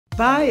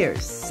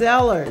buyers,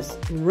 sellers,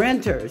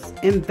 renters,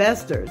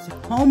 investors,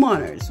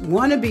 homeowners,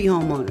 wannabe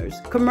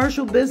homeowners,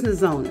 commercial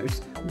business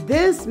owners.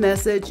 This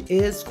message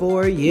is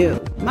for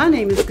you. My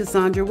name is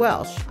Cassandra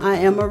Welsh. I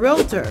am a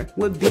realtor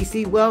with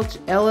BC Welch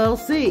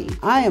LLC.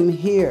 I am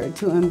here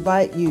to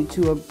invite you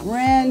to a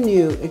brand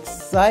new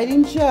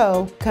exciting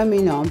show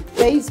coming on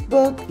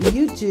Facebook,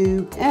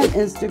 YouTube, and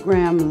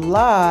Instagram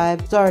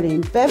Live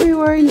starting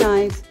February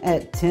 9th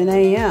at 10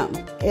 a.m.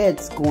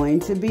 It's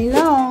going to be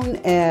known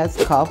as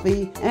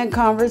Coffee and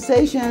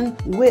Conversation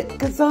with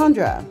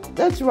Cassandra.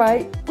 That's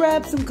right.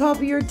 Grab some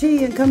coffee or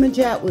tea and come and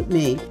chat with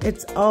me.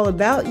 It's all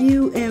about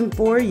you and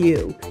for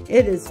you.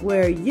 It is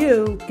where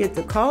you get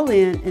to call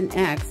in and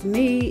ask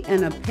me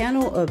and a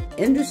panel of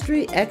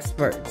industry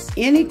experts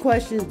any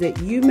questions that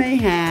you may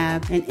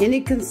have and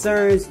any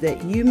concerns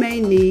that you may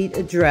need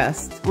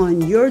addressed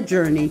on your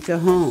journey to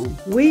home.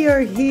 We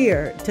are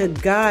here to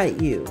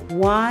guide you.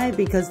 Why?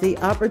 Because the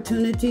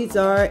opportunities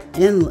are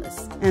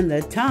endless and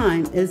the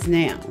time is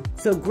now.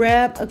 So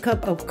grab a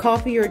cup of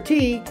coffee or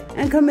tea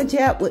and come and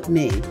chat with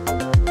me.